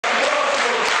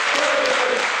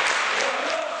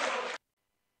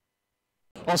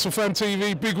AFTV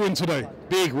TV, big win today.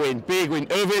 Big win, big win.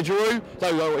 Ozil Giroud,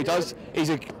 don't know what he does. He's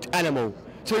an animal.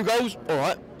 2 goals, all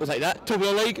right, we'll take that. Top of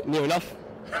the league, near enough.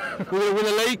 We're going to win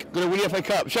the league, we're going to win the FA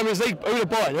Cup. Champions League, who are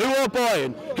buying? Who are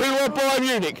buying? Who are Bayern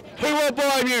Munich? Who are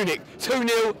Bayern Munich?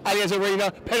 2-0, Allianz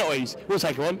Arena, penalties. We'll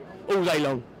take one all day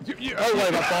long. Don't worry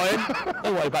about Bayern.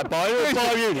 Don't worry about Bayern. Who are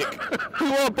Bayern Munich?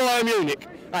 Who are Bayern Munich?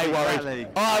 Ain't worried.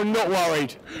 I'm not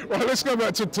worried. Right, let's go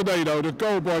back to today though. The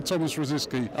goal by Thomas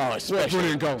Rosicky. Oh, it's special.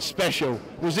 Brilliant goal. Special.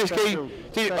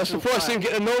 Rosicky, I was surprised to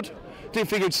get a nod. Didn't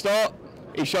think he'd start.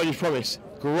 He showed his promise.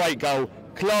 Great goal.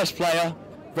 Class player.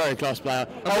 Very class player.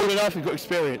 Old enough, he's got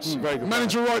experience. Very good.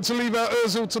 Manager right to leave out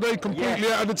Ozil today,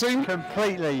 completely out of the team?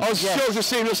 Completely. I was shocked to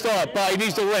see him start, but he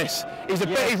needs the rest. He's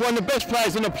one of the best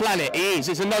players on the planet. He is.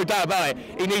 There's no doubt about it.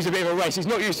 He needs a bit of a rest. He's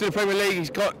not used to the Premier League. He's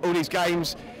got all these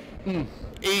games.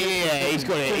 Yeah, he's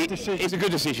got it. It's a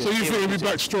good decision. So you think he'll be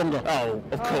back stronger? Oh,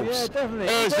 of course. Yeah, definitely.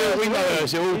 Ozil, we know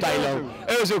Ozil all day long.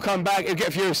 Ozil will come back, he'll get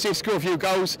a few assists, score a few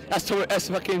goals. That's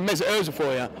fucking Mesut Ozil for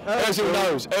you. Ozil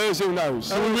knows. Ozil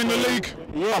knows. Can we win the league?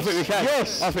 Yes. I think we can.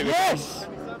 Yes. I think we can.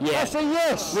 Yeah. I say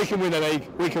yes. We can win the league.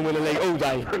 We can win the league all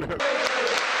day.